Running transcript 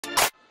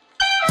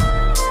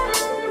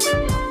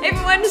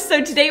everyone!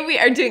 So today we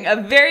are doing a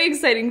very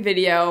exciting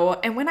video,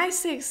 and when I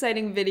say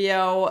exciting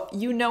video,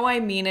 you know I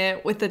mean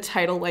it with a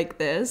title like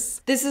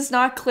this. This is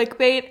not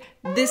clickbait,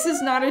 this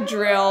is not a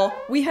drill.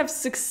 We have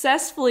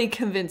successfully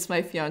convinced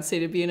my fiance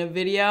to be in a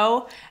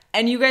video,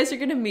 and you guys are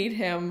gonna meet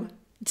him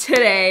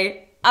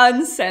today,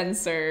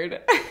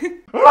 uncensored.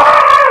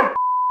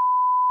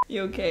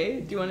 You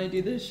okay? Do you want to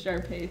do the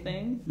Sharpay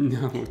thing?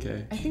 No,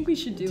 okay. I think we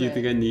should do it. Do you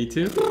think I need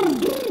to?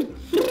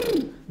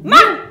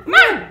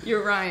 Mom!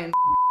 You're Ryan.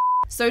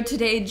 So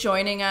today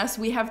joining us,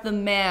 we have the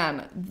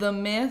man, the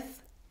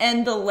myth,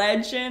 and the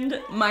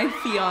legend, my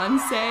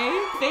fiance.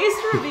 Face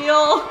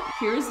reveal.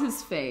 Here's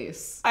his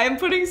face. I am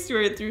putting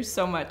Stuart through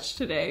so much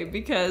today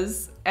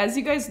because, as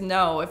you guys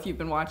know, if you've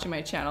been watching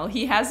my channel,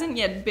 he hasn't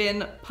yet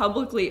been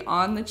publicly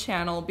on the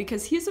channel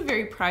because he's a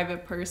very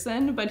private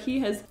person, but he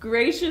has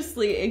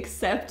graciously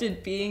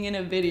accepted being in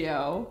a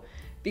video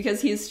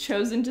because he's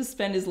chosen to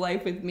spend his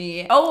life with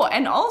me. Oh,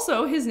 and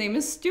also his name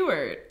is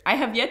Stuart. I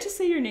have yet to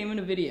say your name in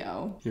a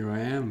video. Here I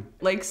am.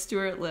 Like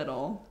Stuart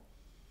Little.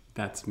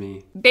 That's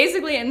me.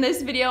 Basically, in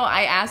this video,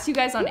 I asked you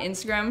guys on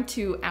Instagram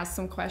to ask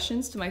some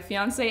questions to my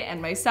fiance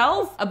and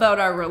myself about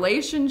our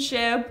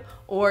relationship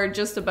or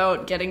just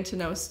about getting to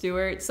know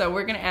Stuart. So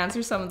we're gonna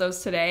answer some of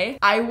those today.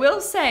 I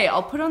will say,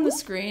 I'll put on the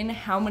screen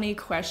how many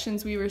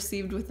questions we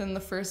received within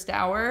the first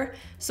hour.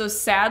 So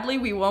sadly,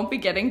 we won't be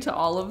getting to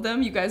all of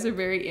them. You guys are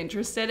very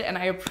interested and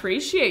I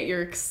appreciate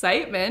your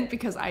excitement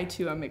because I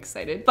too am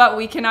excited. But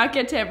we cannot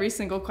get to every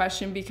single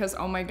question because,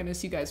 oh my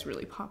goodness, you guys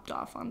really popped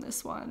off on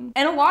this one.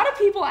 And a lot of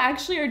people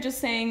actually are just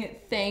saying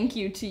thank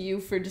you to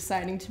you for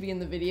deciding to be in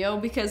the video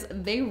because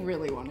they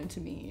really wanted to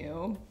meet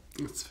you.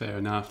 It's fair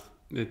enough.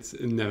 It's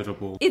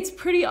inevitable. It's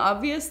pretty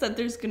obvious that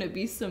there's gonna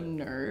be some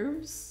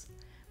nerves.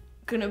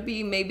 Gonna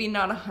be maybe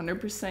not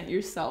 100%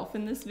 yourself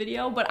in this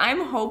video, but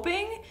I'm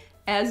hoping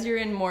as you're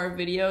in more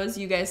videos,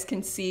 you guys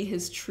can see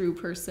his true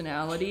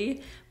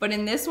personality. But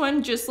in this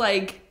one, just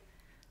like,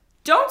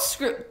 don't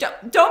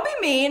be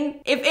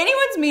mean. If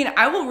anyone's mean,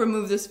 I will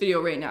remove this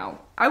video right now.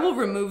 I will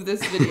remove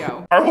this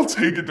video. I will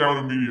take it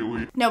down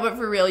immediately. No, but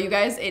for real, you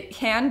guys, it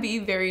can be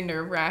very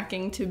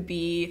nerve-wracking to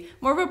be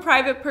more of a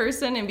private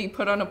person and be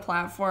put on a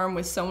platform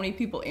with so many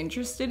people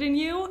interested in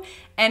you.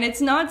 And it's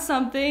not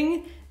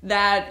something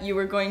that you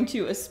were going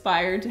to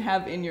aspire to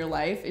have in your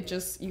life. It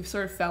just, you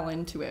sort of fell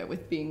into it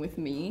with being with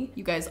me.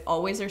 You guys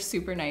always are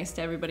super nice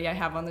to everybody I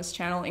have on this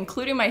channel,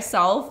 including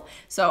myself.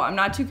 So I'm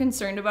not too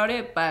concerned about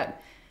it,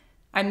 but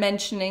I'm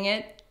mentioning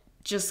it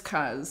just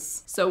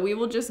cause. So we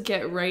will just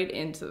get right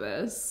into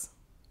this,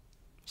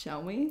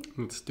 shall we?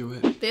 Let's do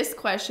it. This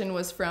question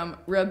was from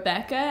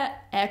Rebecca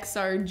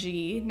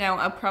XRG. Now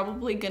I'm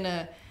probably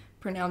gonna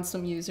pronounce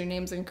some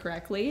usernames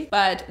incorrectly,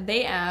 but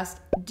they asked,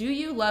 do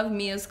you love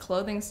Mia's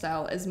clothing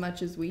style as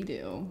much as we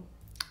do?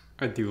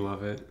 I do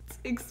love it.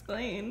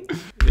 Explain.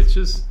 It's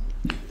just,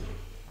 it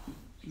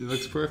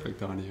looks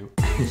perfect on you.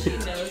 She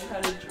knows how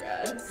to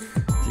dress.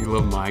 Do you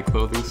love my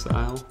clothing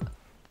style?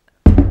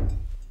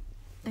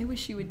 I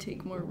wish you would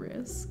take more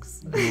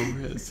risks. No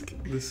risk.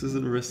 This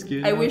isn't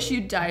risky. I wish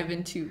you'd dive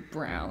into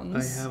browns.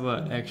 I have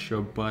an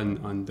extra button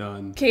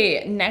undone.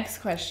 Okay, next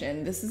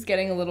question. This is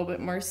getting a little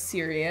bit more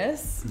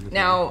serious.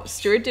 Now,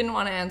 Stuart didn't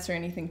want to answer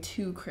anything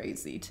too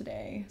crazy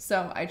today,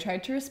 so I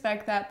tried to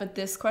respect that, but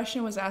this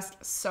question was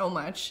asked so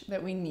much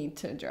that we need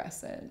to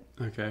address it.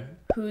 Okay.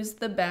 Who's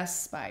the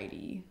best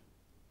Spidey?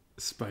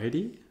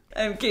 Spidey?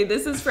 Okay,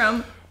 this is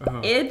from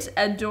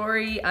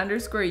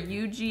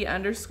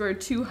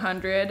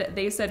itadori_UG_200.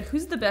 They said,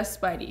 who's the best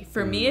Spidey?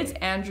 For me, it's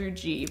Andrew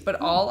G, but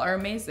all are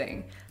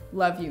amazing.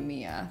 Love you,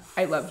 Mia.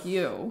 I love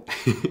you.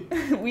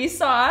 We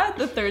saw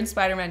the third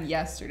Spider-Man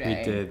yesterday.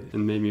 We did,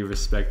 and made me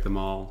respect them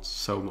all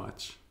so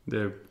much.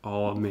 They're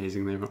all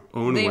amazing in their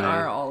own way. They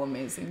are all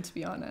amazing, to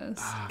be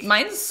honest.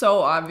 Mine's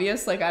so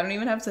obvious, like I don't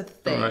even have to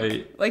think.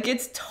 Right. Like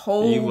it's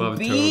Toby. You love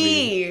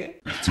Toby.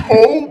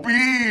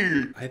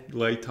 Toby! I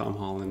like Tom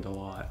Holland a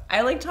lot.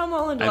 I like Tom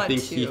Holland a lot too. I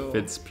think he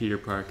fits Peter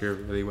Parker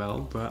really well,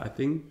 but I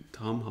think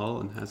Tom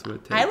Holland has what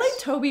it takes. I like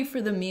Toby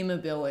for the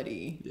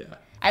memeability. Yeah.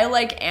 I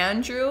like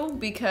Andrew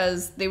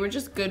because they were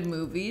just good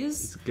movies.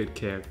 He's a good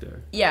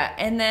character. Yeah,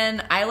 and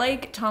then I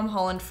like Tom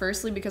Holland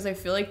firstly because I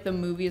feel like the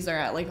movies are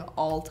at like an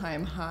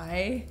all-time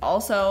high.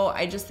 Also,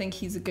 I just think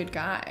he's a good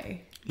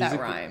guy. That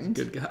rhymed.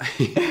 Good guy.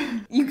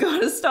 You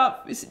gotta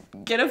stop.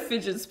 Get a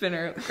fidget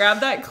spinner. Grab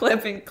that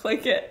clip and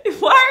click it.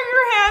 Why are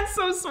your hands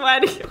so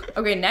sweaty?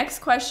 Okay, next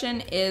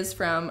question is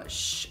from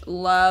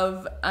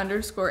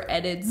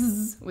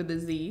love_edits with a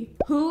Z.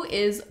 Who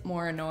is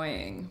more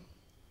annoying?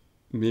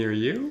 Me or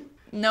you?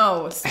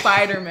 No,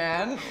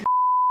 Spider-Man.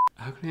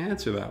 How can I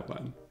answer that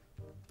one?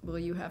 Well,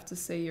 you have to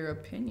say your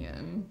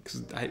opinion.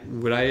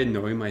 Would I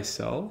annoy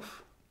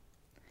myself?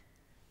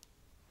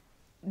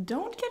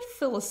 Don't get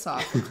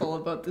philosophical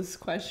about this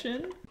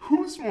question.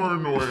 Who's more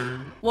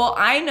annoying? Well,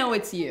 I know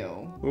it's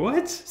you.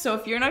 What? So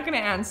if you're not gonna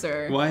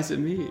answer... Why is it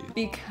me?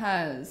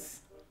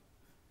 Because...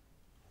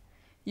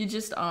 you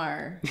just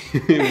are.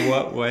 In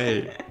what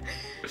way?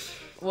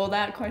 Well,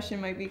 that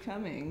question might be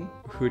coming.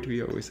 Who do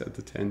we always have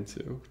to tend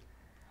to?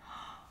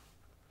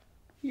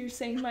 You're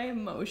saying my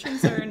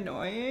emotions are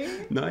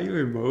annoying? Not your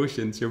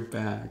emotions, your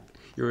back,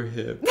 your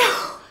hip,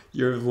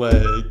 your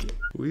leg.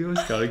 We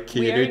always gotta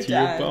cater to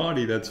your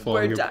body that's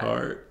falling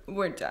apart.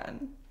 We're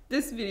done.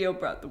 This video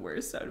brought the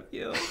worst out of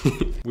you.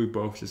 We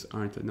both just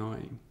aren't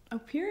annoying. Oh,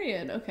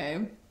 period.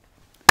 Okay.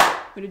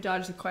 Way to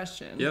dodge the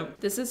question. Yep.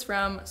 This is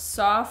from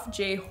Soft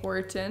J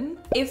Horton.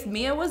 If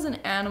Mia was an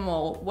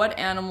animal, what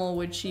animal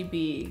would she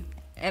be?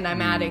 And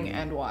I'm adding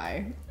and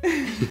why.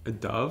 A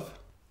dove?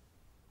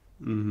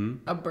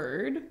 Mm-hmm. A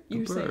bird?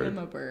 You're saying I'm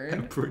a bird?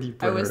 A pretty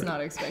bird. I was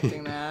not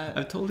expecting that.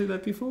 I've told you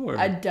that before.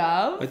 A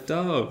dove? A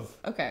dove.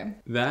 Okay.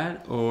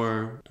 That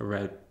or a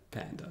red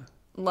panda.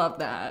 Love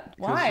that.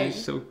 Why? Because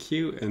you're so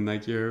cute and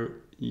like you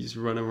just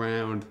run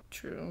around.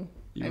 True.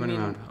 You run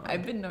around hard.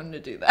 I've been known to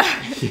do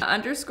that.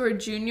 Underscore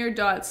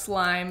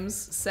junior.slimes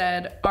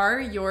said, are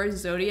your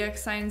zodiac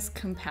signs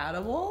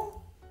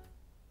compatible?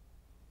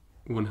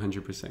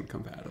 100%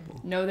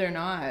 compatible. No, they're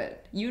not.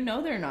 You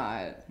know they're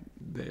not.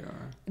 They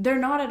are. They're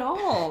not at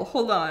all.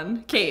 Hold on.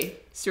 Okay,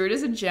 Stuart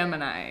is a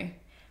Gemini.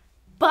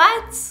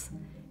 But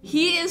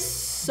he is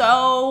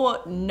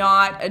so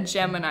not a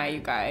Gemini,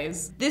 you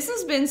guys. This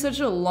has been such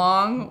a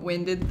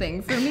long-winded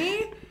thing for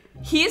me.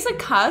 He's a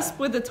cusp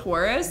with a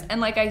Taurus,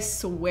 and like I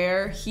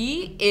swear,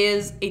 he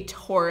is a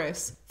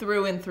Taurus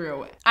through and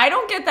through. I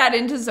don't get that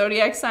into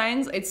zodiac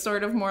signs. It's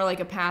sort of more like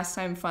a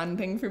pastime fun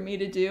thing for me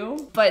to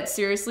do. But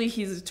seriously,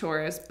 he's a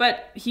Taurus.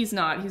 But he's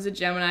not. He's a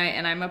Gemini,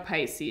 and I'm a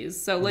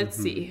Pisces. So let's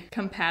see.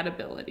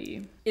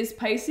 Compatibility. Is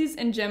Pisces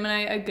and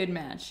Gemini a good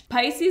match?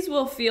 Pisces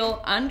will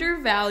feel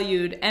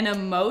undervalued and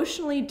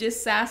emotionally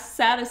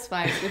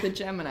dissatisfied with a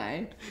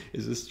Gemini.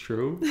 Is this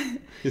true?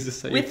 Is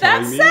this how you're With that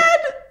telling me? said,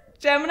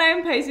 Gemini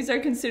and Pisces are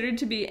considered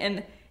to be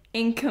an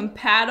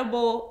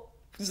incompatible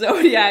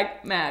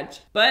zodiac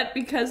match. But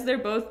because they're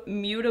both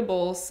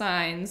mutable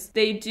signs,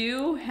 they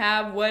do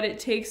have what it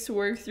takes to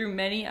work through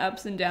many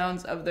ups and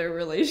downs of their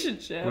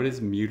relationship. What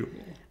is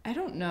mutable? I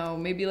don't know.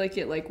 Maybe like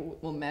it like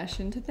will mesh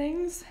into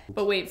things.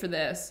 But wait for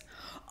this.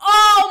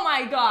 Oh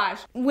my gosh.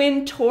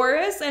 When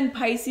Taurus and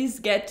Pisces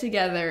get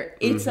together,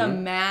 it's a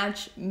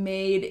match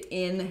made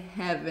in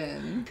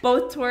heaven.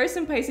 Both Taurus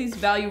and Pisces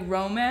value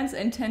romance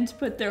and tend to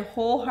put their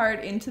whole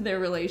heart into their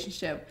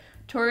relationship.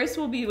 Taurus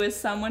will be with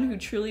someone who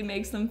truly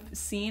makes them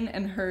seen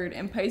and heard,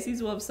 and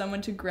Pisces will have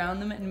someone to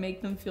ground them and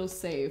make them feel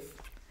safe.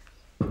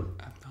 I'm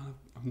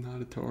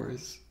not a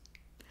Taurus.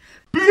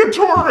 Be a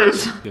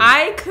Taurus!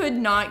 I could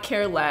not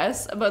care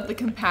less about the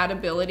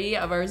compatibility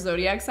of our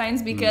zodiac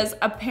signs because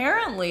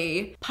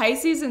apparently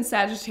Pisces and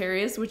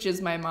Sagittarius, which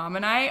is my mom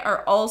and I,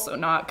 are also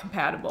not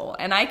compatible.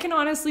 And I can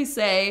honestly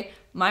say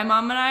my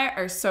mom and I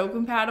are so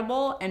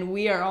compatible and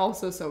we are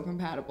also so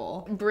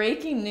compatible.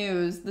 Breaking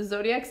news, the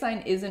zodiac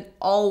sign isn't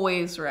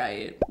always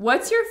right.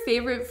 What's your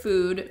favorite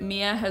food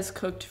Mia has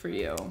cooked for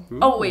you? Ooh.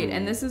 Oh wait,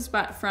 and this is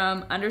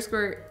from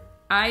underscore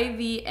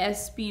Ivy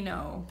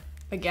Espino.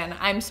 Again,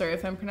 I'm sorry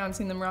if I'm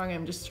pronouncing them wrong.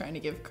 I'm just trying to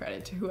give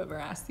credit to whoever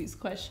asked these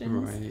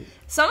questions. Right.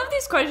 Some of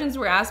these questions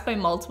were asked by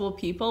multiple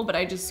people, but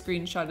I just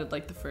screenshotted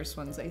like the first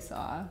ones I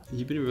saw.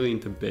 You've been really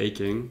into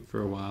baking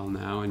for a while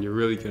now, and you're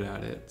really good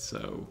at it,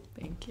 so.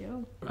 Thank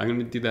you. I'm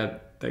gonna do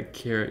that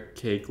carrot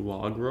cake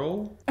log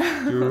roll. Do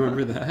you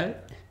remember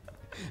that?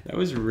 That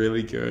was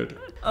really good.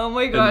 Oh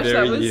my gosh,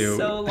 that was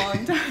so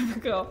long time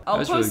ago.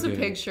 I'll post really a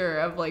picture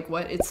of like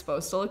what it's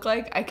supposed to look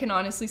like. I can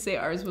honestly say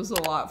ours was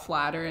a lot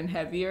flatter and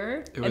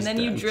heavier. And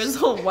then you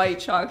drizzle white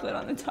chocolate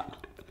on the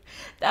top.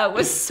 That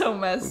was so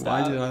messed up.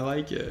 Why did I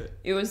like it?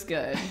 It was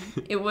good.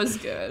 It was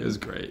good. It was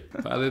great.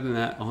 But other than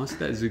that, honestly,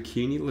 that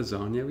zucchini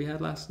lasagna we had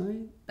last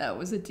night. That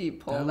was a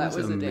deep pull. That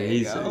was amazing. A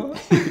day ago.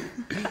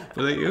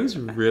 But like, it was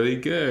really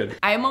good.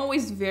 I'm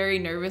always very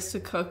nervous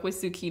to cook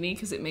with zucchini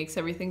because it makes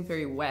everything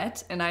very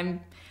wet. And I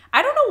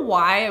don't know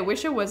why. I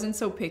wish I wasn't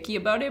so picky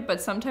about it.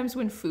 But sometimes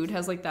when food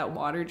has like that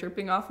water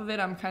dripping off of it,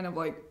 I'm kind of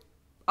like,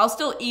 I'll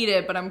still eat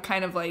it, but I'm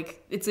kind of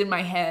like, it's in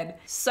my head.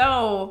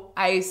 So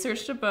I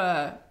searched up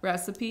a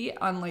recipe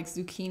on like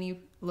zucchini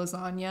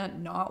lasagna,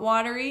 not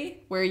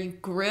watery, where you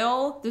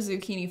grill the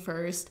zucchini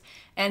first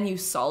and you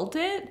salt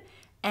it.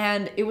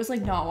 And it was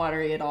like not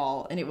watery at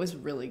all. And it was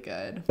really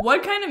good.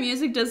 What kind of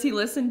music does he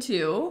listen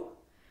to?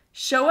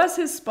 Show us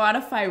his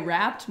Spotify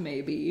Wrapped,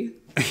 maybe.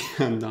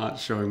 I'm not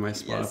showing my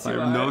Spotify. Yes, you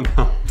are. No.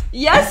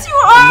 Yes, you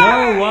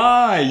are! No,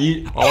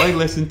 why? All I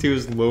listen to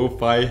is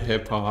lo-fi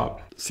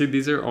hip-hop. See,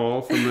 these are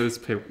all from this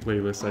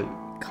playlist.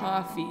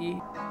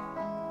 Coffee.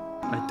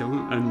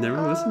 I've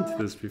never listened to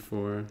this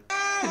before.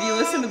 Have you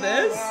listened to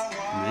this?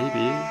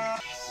 Maybe.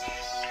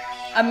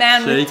 A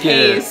man with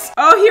taste.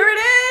 Oh, here it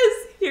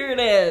is! Here it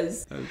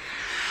is.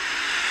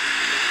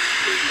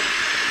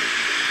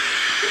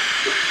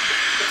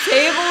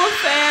 Table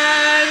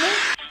fan.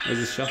 There's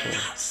a shuffle.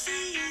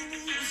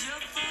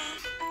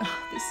 Oh,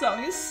 this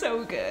song is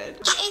so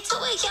good.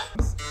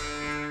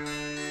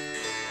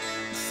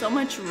 So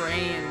much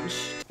range.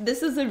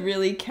 This is a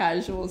really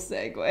casual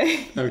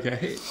segue.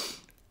 Okay.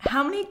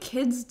 How many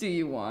kids do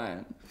you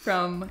want?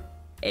 From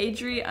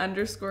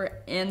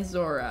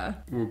Adri_Anzora.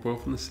 We're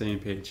both on the same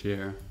page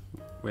here.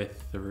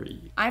 with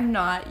 3. I'm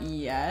not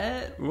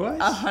yet. What?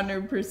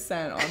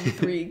 100% on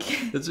 3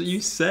 kids. That's what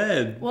you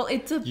said. Well,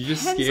 it You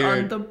just depends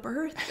scared. on the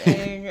birth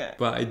thing.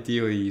 But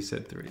ideally, you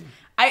said 3.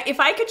 If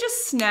I could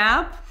just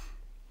snap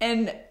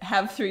and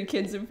have 3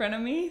 kids in front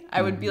of me,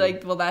 I would be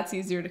like, well, that's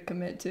easier to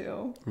commit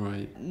to.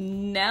 Right.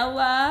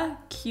 Nella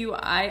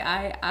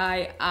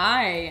QIIII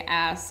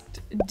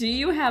asked, do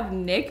you have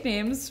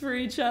nicknames for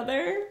each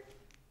other?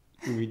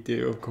 We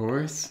do, of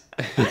course.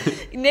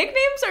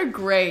 Nicknames are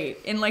great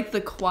in like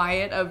the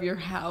quiet of your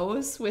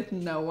house with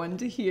no one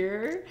to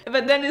hear.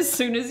 But then as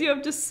soon as you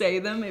have to say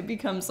them, it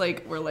becomes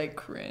like, we're like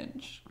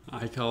cringe.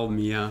 I call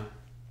Mia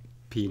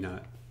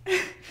Peanut.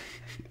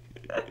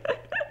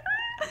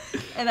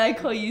 And I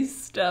call you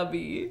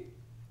Stubby.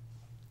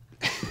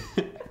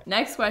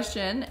 Next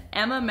question.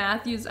 Emma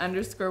Matthews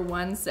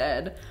 _1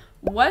 said,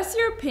 what's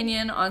your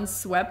opinion on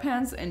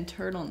sweatpants and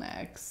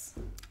turtlenecks?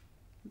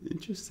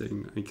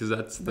 Interesting, because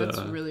that's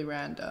really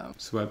random.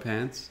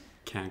 Sweatpants,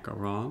 can't go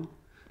wrong.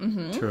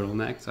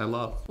 Turtlenecks, I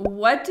love.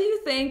 What do you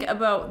think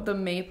about the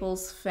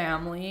Maples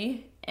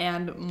family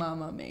and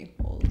Mama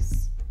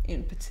Maples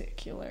in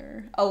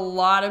particular? A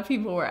lot of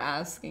people were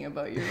asking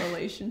about your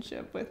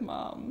relationship with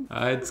Mom.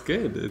 It's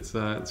good.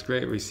 It's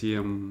great. We see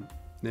them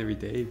every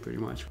day, pretty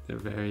much. They're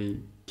very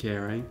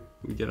caring.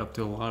 We get up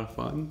to a lot of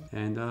fun,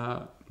 and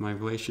my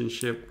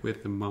relationship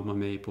with the Mama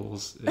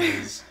Maples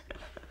is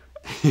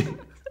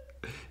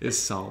is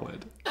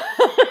solid.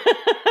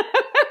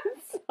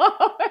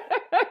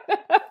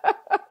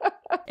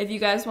 If you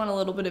guys want a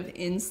little bit of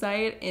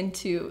insight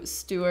into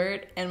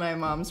Stuart and my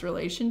mom's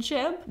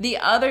relationship, the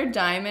other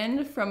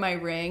diamond from my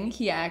ring,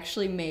 he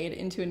actually made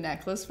into a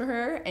necklace for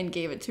her and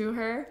gave it to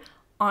her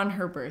on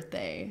her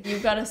birthday.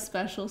 You've got a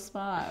special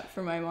spot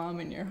for my mom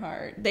in your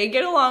heart. They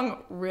get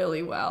along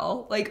really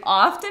well. Like,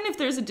 often if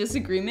there's a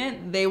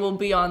disagreement, they will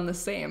be on the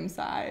same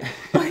side.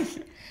 Like,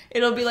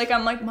 it'll be like,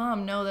 I'm like,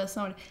 Mom, no, that's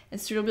not. And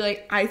Stuart will be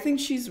like, I think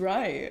she's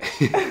right.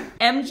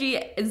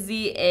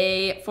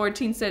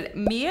 MGZA14 said,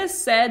 Mia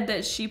said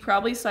that she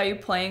probably saw you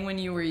playing when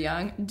you were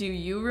young. Do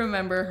you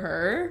remember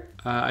her?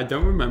 I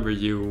don't remember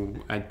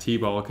you at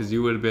T-ball because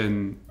you would have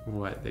been,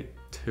 what, like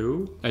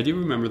 2? I do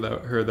remember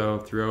her though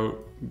throughout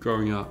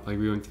growing up. Like,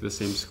 we went to the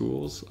same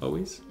schools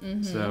always.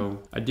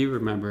 So I do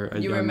remember a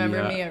You young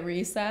remember Mia. me at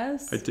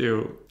recess? I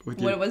do.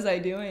 What was I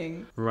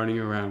doing? Running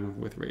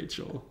around with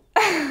Rachel.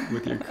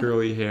 With your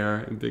curly hair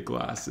and big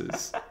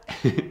glasses.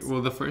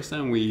 Well, the first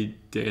time we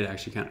did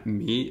actually kind of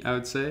meet, I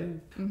would say,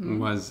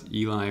 was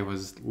Eli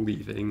was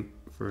leaving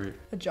for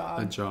A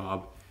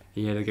job.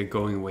 He had like a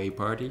going away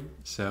party,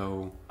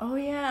 so... Oh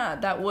yeah,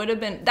 that would have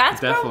been... That's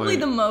Definitely.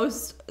 probably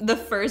the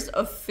first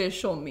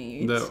official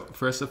meet. The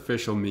first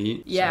official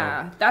meet.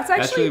 Yeah, so that's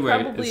actually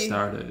where probably... it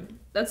started.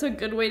 That's a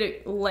good way to...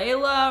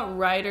 Layla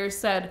Ryder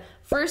said,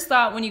 first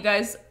thought when you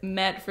guys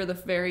met for the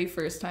very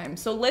first time.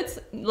 So let's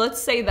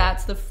say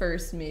that's the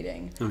first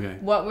meeting. Okay.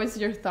 What was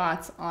your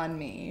thoughts on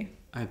me?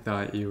 I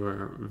thought you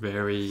were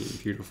very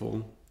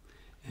beautiful,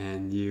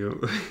 and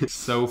you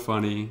so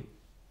funny,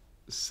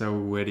 so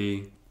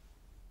witty,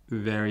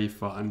 very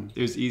fun.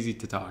 It was easy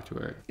to talk to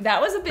her. That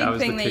was a big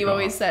thing that you kickoff.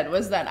 always said,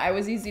 was that I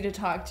was easy to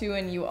talk to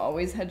and you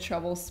always had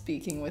trouble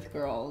speaking with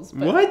girls.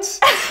 But What?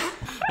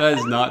 That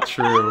is not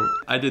true.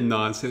 I did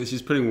not say that.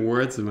 She's putting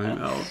words in my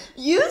mouth.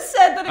 You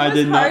said that it was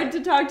did not- hard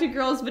to talk to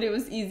girls, but it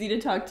was easy to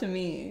talk to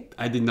me.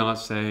 I did not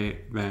say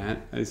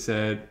that. I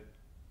said...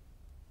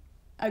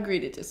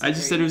 Agree to disagree. I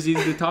just said it was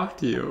easy to talk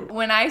to you.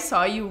 When I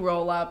saw you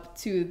roll up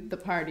to the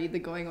party, the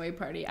going away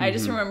party, I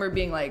just remember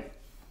being like,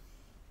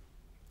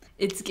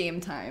 it's game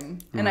time.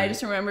 And I Right.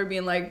 just remember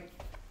being like,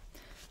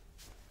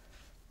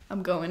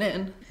 I'm going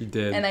in. You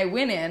did. And I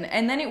went in,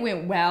 and then it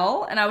went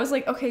well, and I was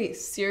like, okay,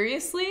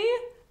 seriously?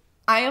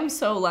 I am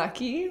so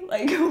lucky.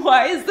 Like,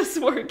 why is this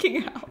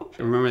working out?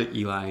 I remember like,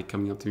 Eli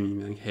coming up to me and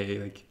being like, hey,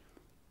 like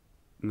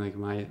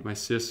my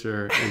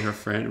sister and her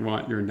friend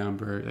want your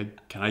number.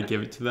 Like, can I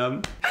give it to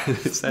them? I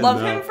said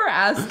Love no. him for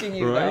asking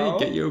you, Right? though.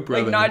 Get your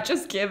brother. Like, not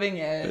just giving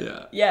it.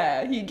 Yeah.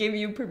 Yeah, he gave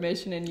you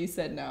permission, and you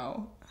said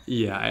no.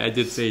 Yeah, I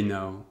did say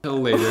no. Until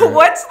later,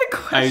 What's the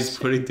question? I was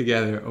putting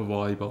together a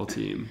volleyball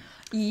team.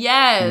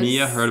 Yes.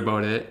 Mia heard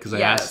about it because I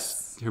Yes.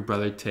 asked her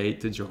brother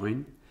Tate to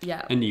join.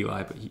 Yeah. And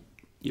Eli, but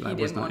Eli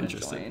was didn't not wanna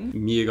interested. join.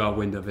 Mia got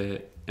wind of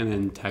it and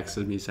then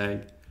texted me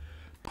saying,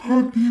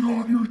 Put me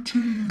on your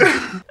team.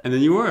 and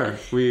then you were.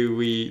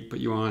 We put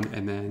you on,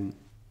 and then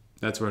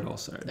that's where it all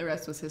started. The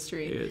rest was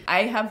history. Yeah.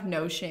 I have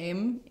no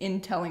shame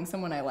in telling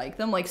someone I like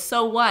them. Like,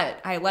 so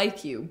what? I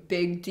like you.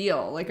 Big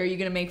deal. Like, are you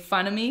gonna make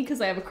fun of me because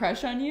I have a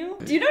crush on you?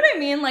 Do you know what I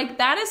mean? Like,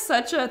 that is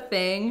such a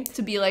thing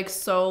to be like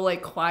so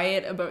like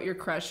quiet about your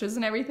crushes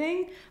and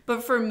everything.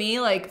 But for me,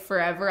 like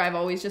forever, I've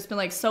always just been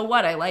like, so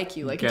what? I like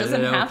you. Like, Get it it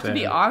doesn't out have to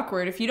be there.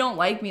 awkward. If you don't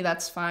like me,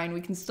 that's fine.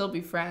 We can still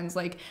be friends.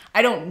 Like,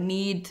 I don't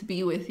need to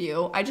be with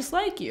you. I just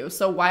like you.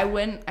 So why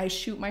wouldn't I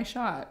shoot my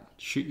shot?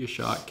 Shoot your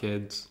shot,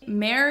 kids.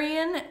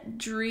 Marion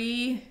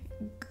Dree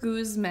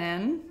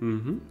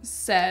Guzman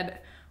said,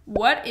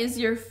 What is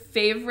your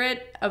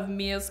favorite of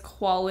Mia's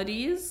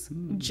qualities?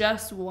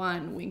 Just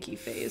one, winky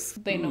face.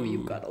 They know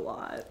you've got a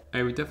lot.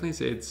 I would definitely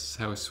say it's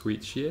how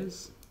sweet she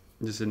is,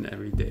 just in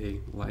everyday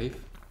life.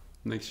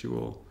 Like she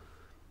will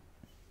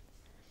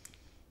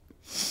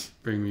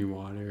bring me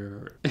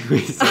water. Or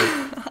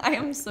I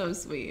am so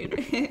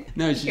sweet.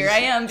 No, Here I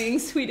am being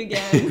sweet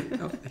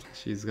again.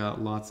 She's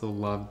got lots of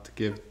love to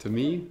give to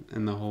me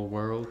and the whole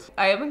world.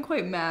 I haven't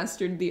quite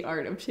mastered the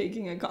art of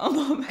taking a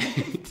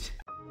compliment.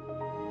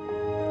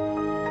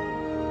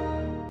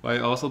 I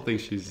also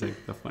think she's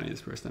like the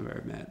funniest person I've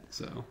ever met,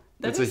 so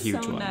that's a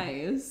huge so one.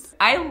 Nice.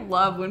 I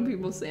love when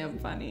people say I'm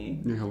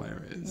funny. You're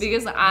hilarious.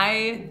 Because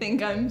I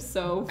think I'm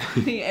so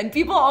funny. And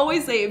people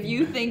always say if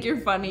you think you're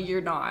funny, you're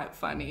not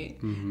funny.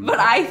 But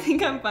I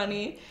think I'm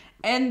funny.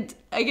 And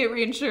I get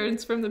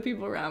reinsurance from the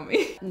people around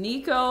me.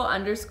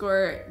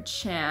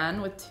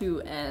 Nico_Chan with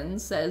 2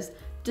 N's says,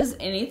 does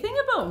anything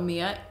about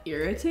Mia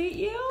irritate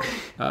you?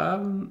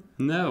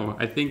 No.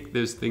 I think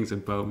there's things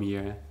about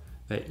Mia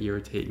that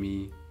irritate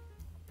me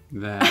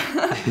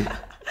that...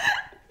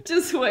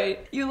 Just wait.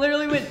 You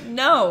literally went,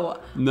 no.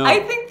 No.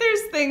 I think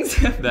there's things...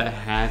 that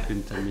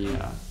happened to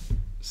Mia.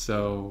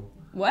 So...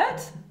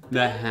 What?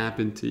 That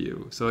happened to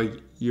you. So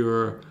like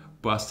you're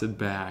busted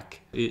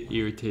back. It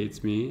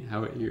irritates me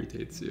how it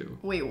irritates you.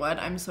 Wait, what?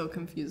 I'm so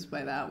confused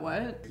by that.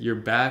 What? Your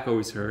back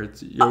always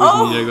hurts. You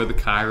always need to go to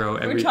Cairo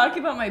every... We're talking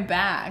about my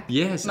back.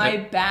 Yes. My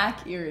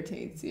back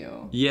irritates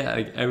you. Yeah,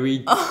 like every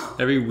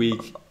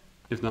week,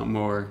 if not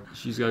more,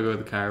 she's got to go to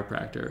the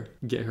chiropractor,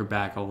 get her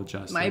back all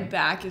adjusted. My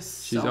back is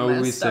so She's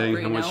always messed up saying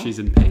right how much now. she's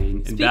in pain,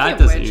 and Speaking that of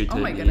doesn't which, irritate me.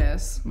 oh my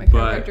goodness, my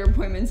But- chiropractor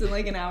appointment's in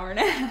like an hour and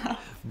a half.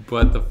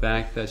 But the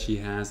fact that she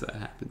has that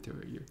happen to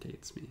her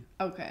irritates me.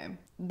 Okay,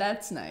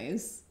 that's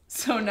nice.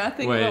 So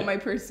nothing Wait. about my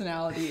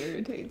personality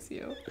irritates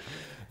you.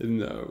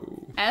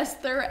 No.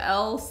 Esther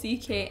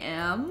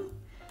LCKM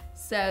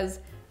says,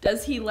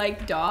 does he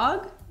like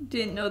dog?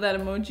 Didn't know that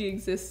emoji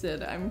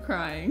existed. I'm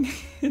crying.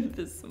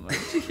 This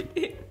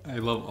emoji. I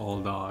love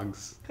all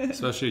dogs,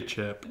 especially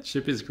Chip.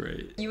 Chip is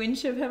great. You and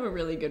Chip have a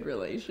really good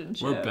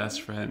relationship. We're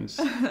best friends.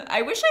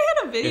 I wish I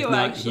had a video, If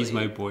not, actually. he's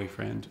my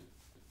boyfriend.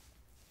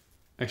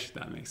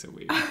 Actually, that makes it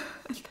weird.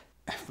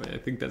 But I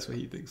think that's what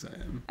he thinks I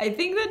am. I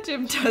think that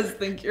Chip does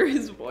think you're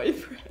his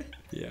boyfriend.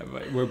 Yeah,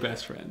 but we're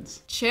best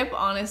friends. Chip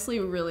honestly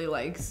really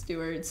likes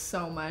Stuart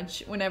so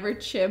much. Whenever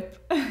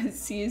Chip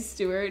sees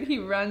Stuart, he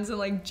runs and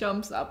like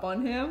jumps up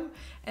on him.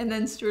 And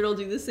then Stuart will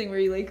do this thing where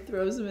he like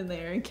throws him in the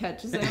air and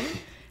catches him.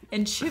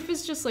 And Chip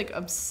is just like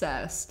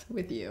obsessed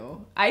with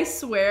you. I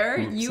swear,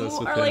 I'm you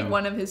obsessed with are like him.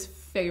 one of his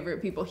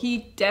favorite people.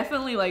 He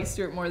definitely likes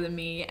Stuart more than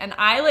me. And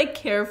I like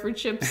care for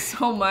Chip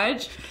so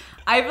much.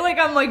 I feel like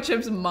I'm like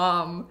Chip's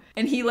mom,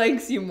 and he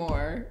likes you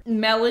more.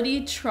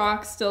 Melody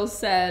Trock still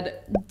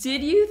said,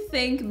 did you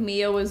think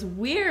Mia was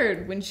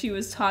weird when she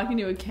was talking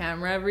to a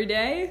camera every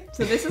day?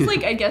 So this is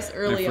like, I guess,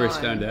 early on. When I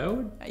first found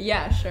out?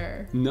 Yeah,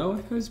 sure. No,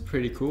 it was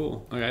pretty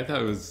cool. Like I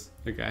thought it was,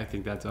 like I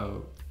think that's a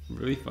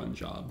really fun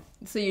job.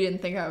 So you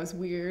didn't think I was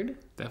weird?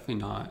 Definitely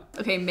not.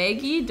 Okay,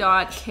 Maggie.khl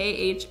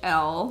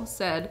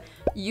said,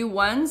 you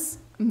once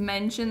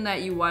mentioned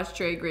that you watched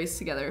Drag Race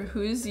together.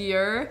 Who's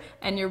your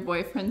and your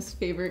boyfriend's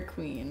favorite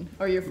queen?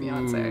 Or your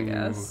fiance, I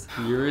guess.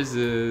 Yours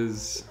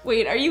is...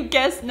 Wait, are you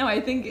guess? No, I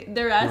think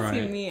they're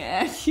asking Right. me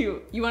and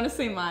you. You want to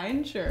say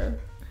mine? Sure.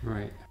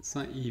 Right. It's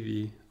not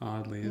Evie,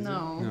 oddly, is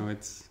No. it? No,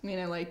 it's I mean,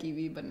 I like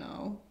Evie, but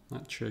no.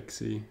 not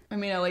Trixie. I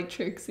mean, I like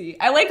Trixie.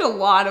 I like a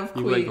lot of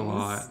You queens. like a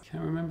lot.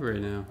 Can't remember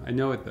it now. I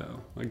know it though.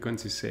 Like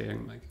once you say it,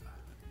 I'm like...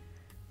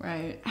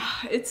 Right.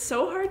 It's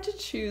so hard to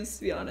choose,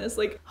 to be honest.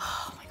 Like,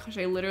 oh my gosh,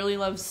 I literally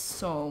love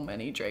so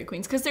many drag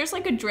queens. Because there's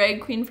like a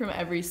drag queen from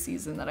every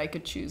season that I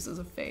could choose as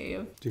a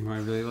fave. Do you know what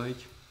I really like?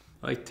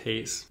 I like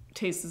Taste.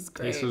 Taste is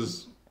great. Taste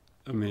was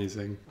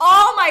amazing.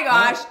 Oh my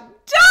gosh!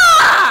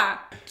 Duh!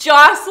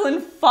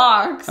 Jocelyn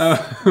Fox.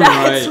 That's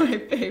right. my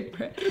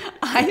favorite.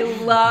 I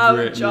love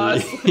Brittany.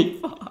 Jocelyn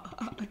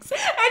Fox.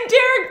 And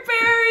Derek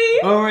Barry.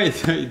 Oh right,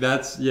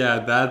 that's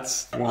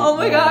Oh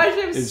my gosh, I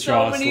have It's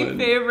so many Jocelyn.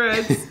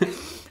 favorites.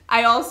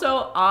 I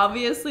also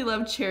obviously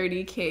love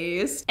Charity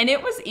Case. And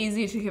it was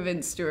easy to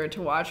convince Stuart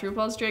to watch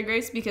RuPaul's Drag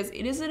Race because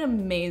it is an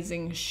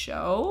amazing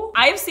show.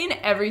 I've seen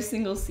every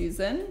single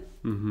season.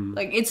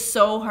 Like, it's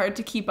so hard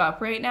to keep up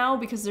right now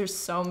because there's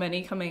so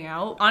many coming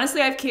out. Honestly,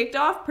 I've kicked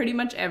off pretty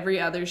much every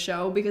other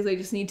show because I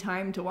just need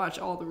time to watch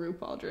all the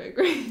RuPaul Drag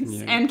Race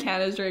Yeah. and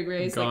Canada's Drag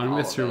Race. Gone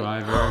like, with all of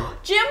it. Survivor.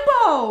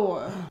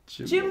 Jimbo!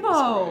 Jimbo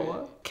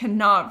Jimbo!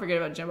 Cannot forget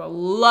about Jimbo.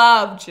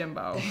 Love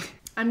Jimbo.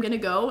 I'm gonna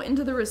go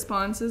into the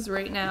responses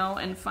right now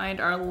and find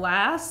our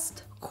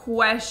last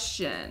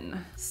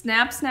question.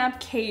 Snap Snap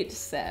Kate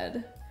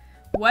said,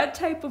 what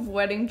type of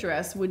wedding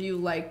dress would you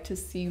like to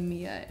see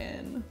Mia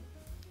in?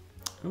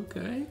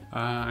 Okay.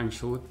 I'm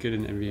sure look good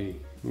in every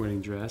wedding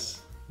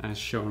dress, as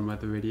shown by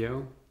the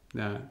video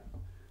that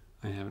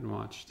I haven't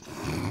watched.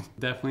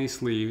 Definitely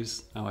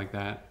sleeves. I like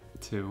that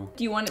too.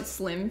 Do you want it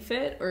slim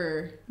fit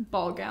or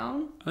ball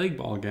gown? I like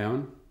ball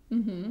gown.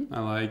 I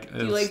like a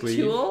Do you like sleeve.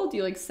 tulle? Do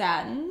you like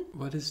satin?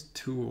 What is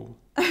tulle?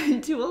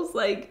 Tulle's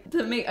like,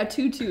 to make a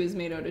tutu is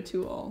made out of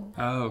tulle.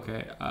 Oh,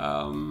 okay.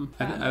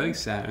 I like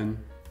satin.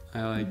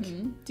 I like.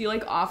 Do you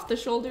like off the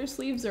shoulder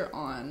sleeves or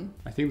on?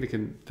 I think they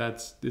can.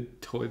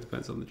 It totally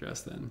depends on the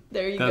dress. Then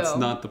There you go. that's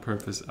not the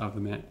purpose of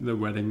the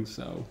wedding.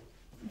 So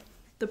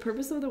The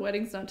purpose of the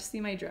wedding's not to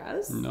see my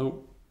dress?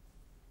 nope.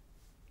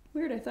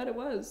 Weird, I thought it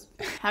was.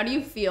 How do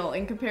you feel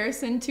in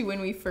comparison to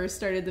when we first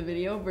started the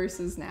video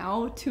versus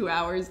now, 2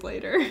 hours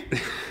later? A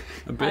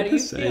How bit do the you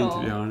same, feel?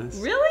 to be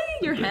honest.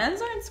 Really? Your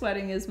hands aren't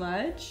sweating as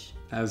much?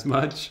 As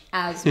much.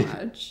 As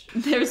much.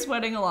 They're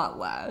sweating a lot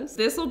less.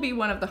 This will be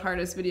one of the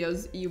hardest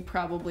videos you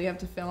probably have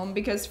to film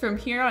because from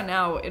here on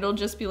out, it'll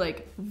just be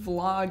like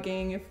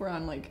vlogging if we're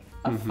on like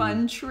a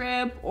fun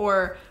trip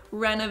or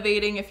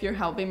renovating if you're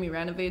helping me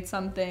renovate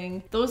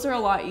something. Those are a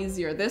lot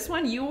easier. This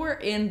one, you were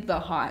in the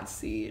hot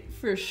seat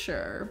for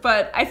sure.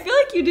 But I feel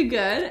like you did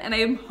good and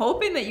I'm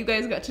hoping that you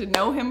guys got to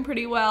know him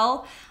pretty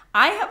well.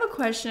 I have a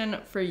question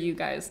for you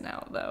guys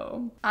now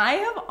though. I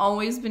have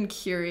always been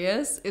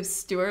curious if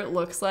Stuart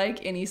looks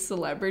like any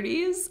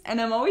celebrities and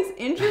I'm always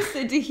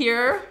interested to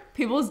hear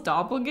people's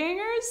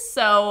doppelgangers.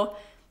 So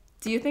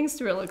do you think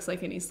Stuart looks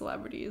like any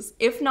celebrities?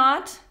 If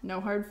not, no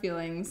hard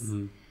feelings.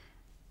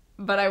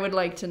 But I would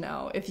like to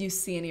know if you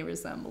see any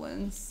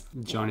resemblance.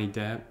 Johnny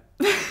Depp.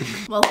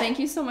 Well, thank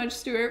you so much,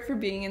 Stuart, for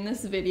being in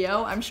this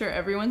video. I'm sure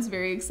everyone's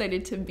very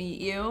excited to meet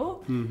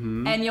you.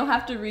 And you'll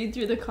have to read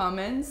through the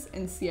comments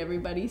and see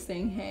everybody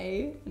saying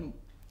hey and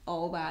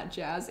all that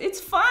jazz.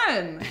 It's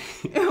fun.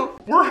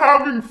 We're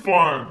having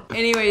fun.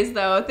 Anyways,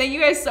 though, thank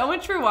you guys so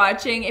much for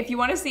watching. If you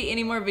want to see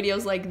any more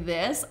videos like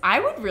this,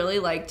 I would really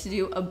like to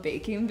do a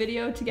baking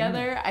video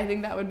together. I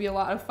think that would be a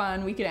lot of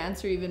fun. We could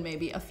answer even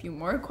maybe a few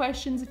more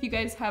questions if you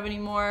guys have any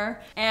more.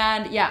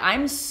 And yeah,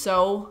 I'm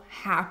so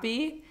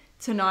happy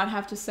to not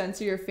have to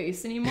censor your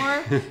face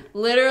anymore.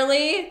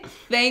 Literally,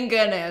 thank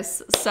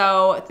goodness.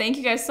 So thank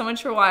you guys so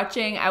much for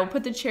watching. I will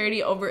put the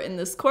charity over in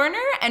this corner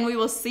and we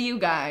will see you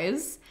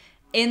guys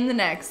in the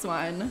next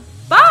one.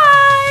 Bye!